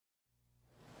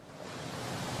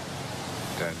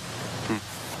Dad.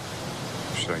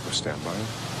 Should I go stand by him?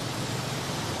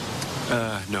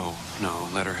 No.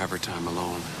 Let her have her time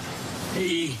alone.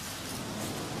 Hey,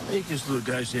 I think this little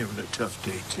guy's having a tough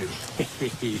day, too.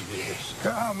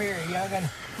 Come here, young'un.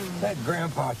 Let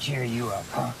Grandpa cheer you up,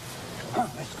 huh?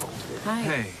 Let's go. Hi.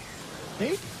 Hey.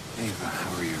 Hey? Ava,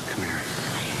 how are you? Come here.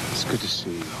 It's good to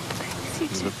see you. You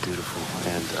look beautiful,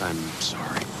 and I'm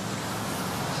sorry.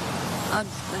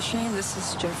 Shane, this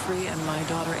is Jeffrey and my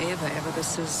daughter Ava. Ava,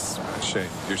 this is... Shane,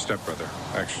 your stepbrother.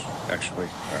 Actually,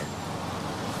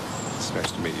 it's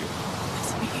nice to meet you.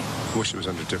 Nice to meet you. Wish it was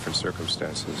under different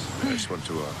circumstances. I just wanted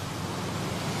to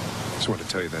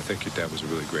tell you that I think your dad was a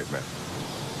really great man.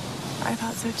 I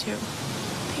thought so too.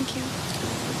 Thank you.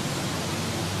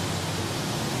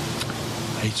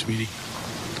 Hey, sweetie.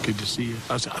 Good to see you.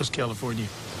 How's California?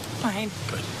 Fine.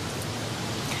 Good.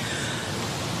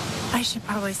 I should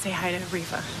probably say hi to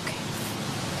Riva. Okay.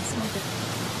 Sounds good.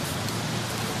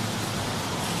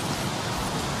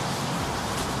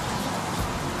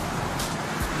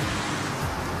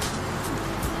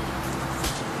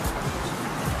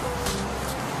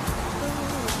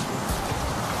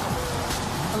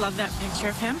 I love that picture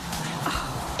of him.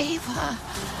 Oh, Ava.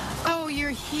 Oh, you're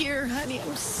here, honey.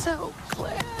 I'm so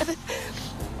glad.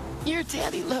 Your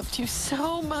daddy loved you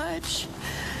so much.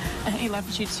 And he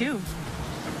loved you too.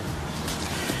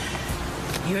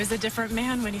 He was a different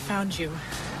man when he found you.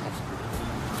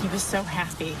 He was so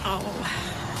happy. Oh,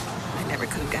 I never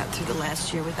could have got through the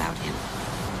last year without him.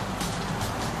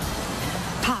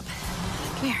 Pop,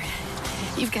 come here.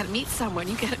 You've got to meet someone.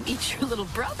 You've got to meet your little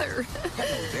brother.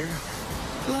 Hello there.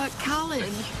 Look,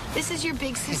 Colin, this is your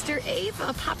big sister,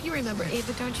 Ava. Pop, you remember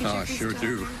Ava, don't you? Oh, Jeffrey's sure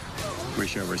daughter? do.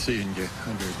 Wish I were seeing you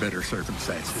under better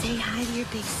circumstances. Say hi to your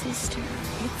big sister.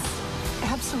 It's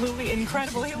absolutely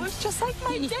incredible. He looks just like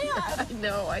my dad.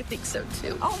 No, I think so,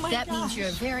 too. Oh, my That gosh. means you're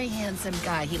a very handsome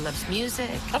guy. He loves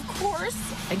music. Of course.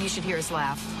 And you should hear his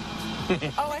laugh.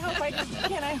 Oh, I hope I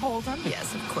can. I hold him?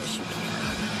 Yes, of course you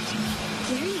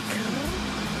can. There you go.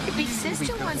 Your big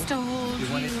sister wants to hold you.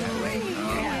 You want it that way?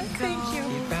 Yeah, thank you.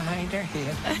 Get behind her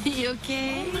head. You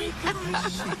okay? Oh, my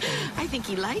gosh. I think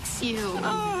he likes you.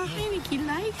 Oh, I think he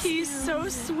likes he's you. so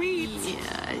sweet.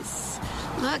 Yes.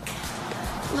 Look,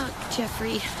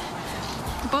 Jeffrey.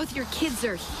 Both your kids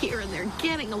are here and they're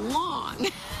getting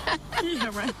along. Yeah,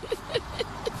 right.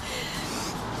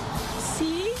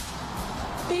 See?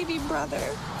 Baby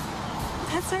brother.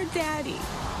 That's our daddy.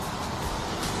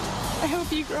 I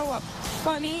hope you grow up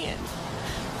funny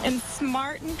and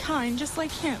smart and kind, just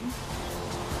like him.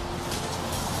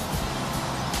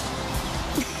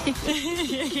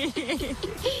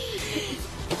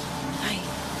 Hi.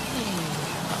 Hey,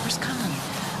 where's Colin?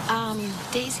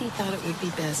 Daisy thought it would be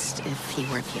best if he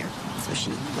weren't here, so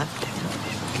she left him.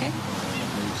 Okay.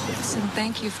 Listen,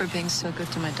 thank you for being so good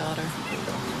to my daughter.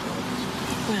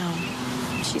 Well,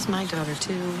 she's my daughter,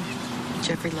 too.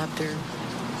 Jeffrey loved her.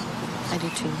 I do,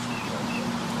 too.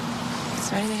 Is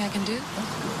there anything I can do?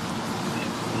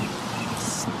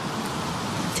 Just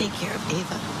take care of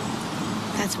Ava.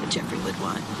 That's what Jeffrey would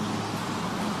want.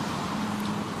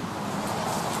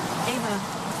 Ava.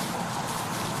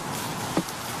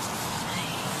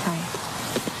 Hi.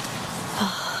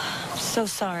 Oh, I'm so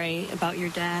sorry about your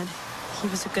dad. He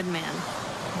was a good man.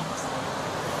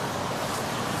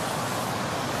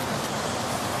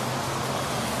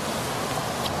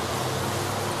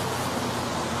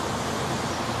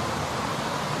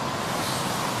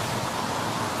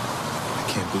 I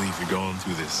can't believe you're going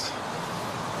through this.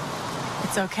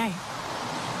 It's okay.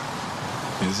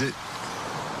 Is it?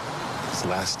 This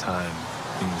last time,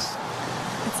 things...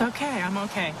 It's okay. I'm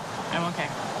okay. I'm okay.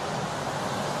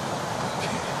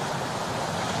 Okay.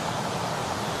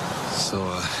 So,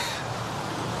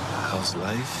 how's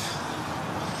life?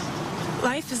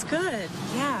 Life is good.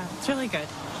 Yeah, it's really good.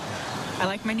 I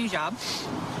like my new job.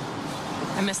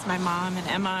 I miss my mom and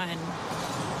Emma and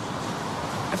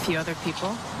a few other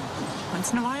people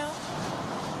once in a while.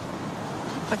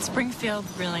 But Springfield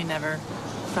really never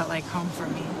felt like home for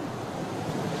me.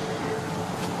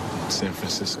 San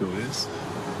Francisco is?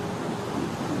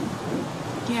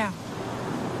 Yeah.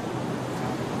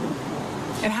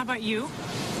 And how about you?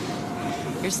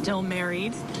 You're still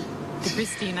married to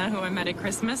Christina, who I met at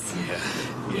Christmas?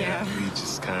 Yeah. We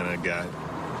just kind of got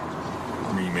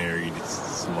remarried.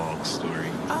 It's a long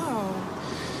story. Oh.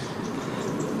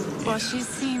 Well, she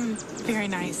seemed very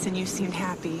nice, and you seemed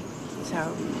happy.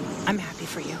 So I'm happy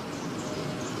for you.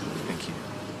 Thank you.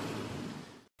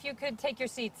 If you could take your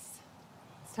seats,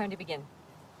 it's time to begin.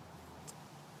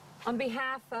 On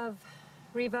behalf of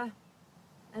Riva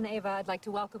and Ava, I'd like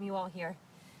to welcome you all here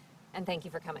and thank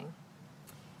you for coming.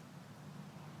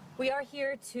 We are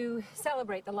here to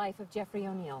celebrate the life of Jeffrey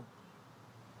O'Neill.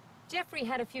 Jeffrey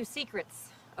had a few secrets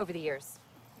over the years,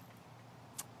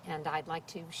 and I'd like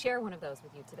to share one of those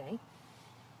with you today.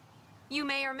 You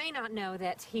may or may not know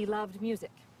that he loved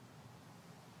music.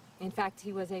 In fact,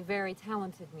 he was a very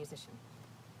talented musician.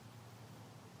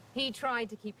 He tried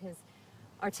to keep his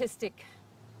artistic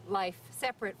life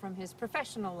separate from his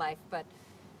professional life, but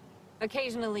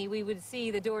occasionally we would see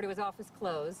the door to his office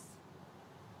close,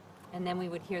 and then we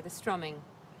would hear the strumming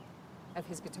of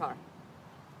his guitar.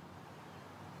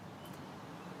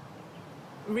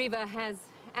 Riva has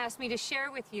asked me to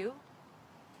share with you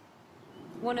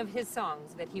one of his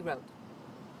songs that he wrote,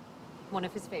 one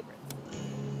of his favorites.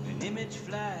 An image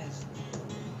flies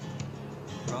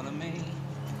in front of me.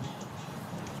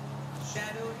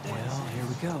 Well, here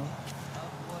we go.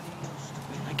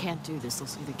 I can't do this. They'll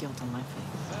see the guilt on my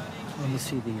face. Let me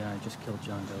see the just killed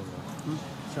John Doe.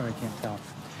 Sorry, I can't tell.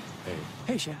 Hey.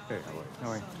 Hey, Chef. Hey, how are you? How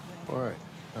are you? All right.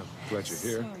 I'm glad you're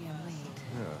here. Sorry I'm late.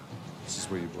 Yeah, this is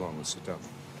where you belong. Let's sit down.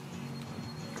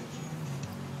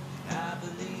 I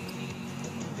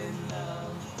believe in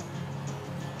love.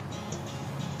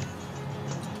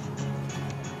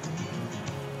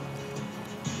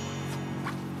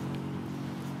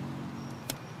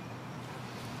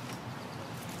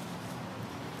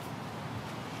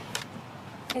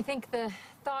 I think the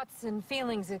thoughts and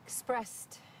feelings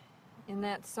expressed in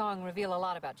that song reveal a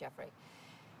lot about Jeffrey.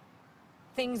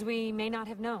 Things we may not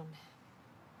have known.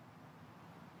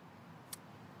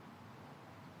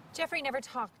 Jeffrey never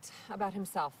talked about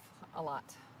himself a lot.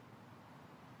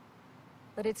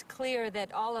 But it's clear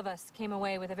that all of us came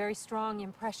away with a very strong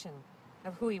impression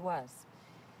of who he was.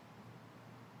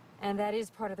 And that is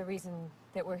part of the reason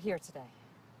that we're here today.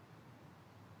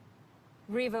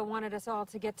 Riva wanted us all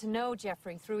to get to know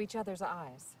Jeffrey through each other's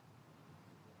eyes.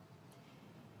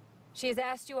 She has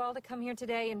asked you all to come here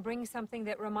today and bring something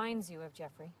that reminds you of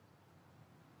Jeffrey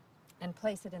and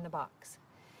place it in the box.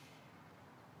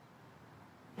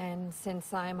 And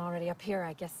since I'm already up here,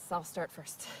 I guess I'll start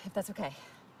first, if that's okay.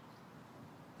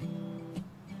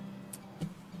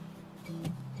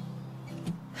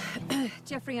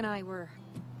 Jeffrey and I were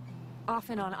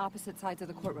often on opposite sides of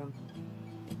the courtroom.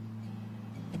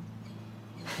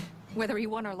 Whether he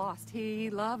won or lost, he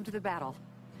loved the battle.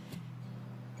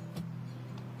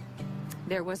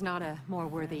 There was not a more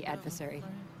worthy adversary.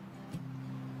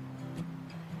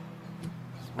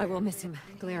 I will miss him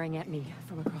glaring at me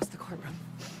from across the courtroom.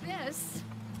 This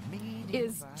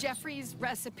is Jeffrey's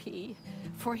recipe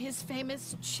for his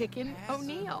famous chicken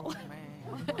O'Neill.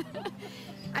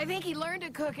 I think he learned to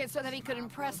cook it so that he could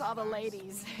impress all the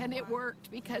ladies, and it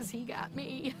worked because he got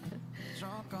me.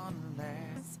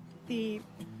 The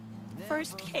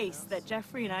first case that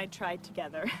Jeffrey and I tried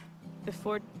together,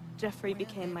 before Jeffrey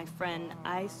became my friend,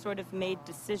 I sort of made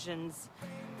decisions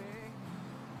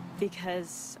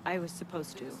because I was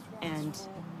supposed to. And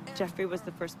Jeffrey was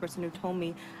the first person who told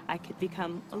me I could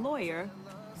become a lawyer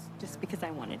just because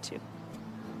I wanted to.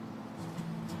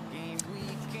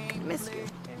 Miss you.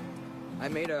 I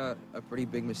made a pretty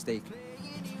big mistake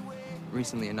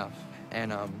recently enough,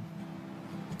 and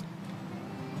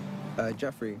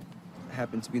Jeffrey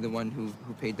happened to be the one who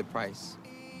paid the price.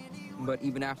 But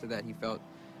even after that, he felt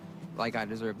like I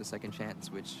deserved a second chance,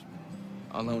 which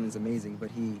alone is amazing. But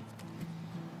he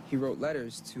wrote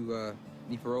letters to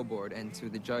the parole board and to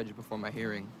the judge before my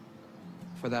hearing.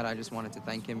 For that, I just wanted to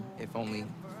thank him, if only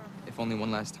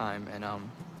one last time, and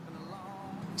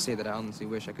say that I honestly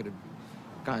wish I could have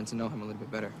gotten to know him a little bit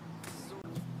better.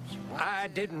 I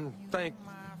didn't think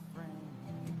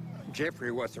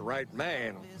Jeffrey was the right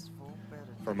man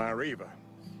for my Riva.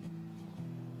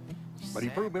 But he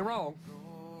proved me wrong.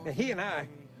 And he and I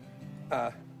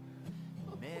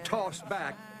tossed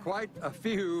back quite a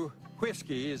few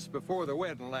whiskeys before the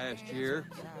wedding last year.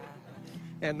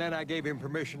 And then I gave him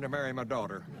permission to marry my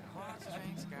daughter.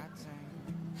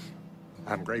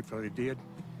 I'm grateful he did.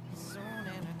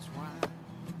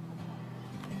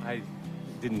 I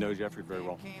didn't know Jeffrey very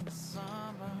well,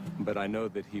 but I know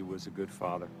that he was a good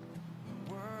father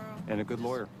and a good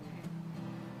lawyer,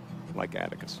 like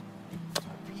Atticus.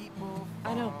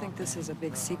 I don't think this is a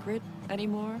big secret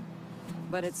anymore,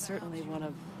 but it's certainly one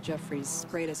of Jeffrey's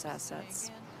greatest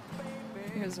assets.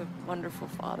 He was a wonderful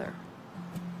father.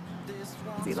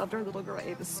 He loved our little girl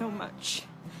Ava so much.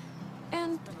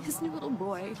 And his new little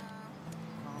boy.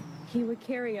 He would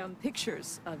carry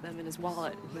pictures of them in his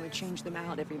wallet, and he would change them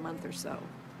out every month or so.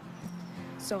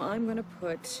 So I'm going to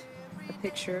put a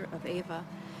picture of Ava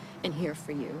in here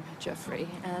for you, Jeffrey,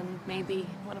 and maybe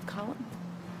one of Colin.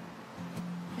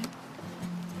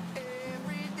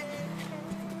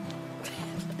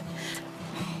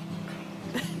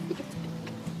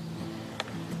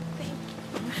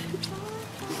 Good job.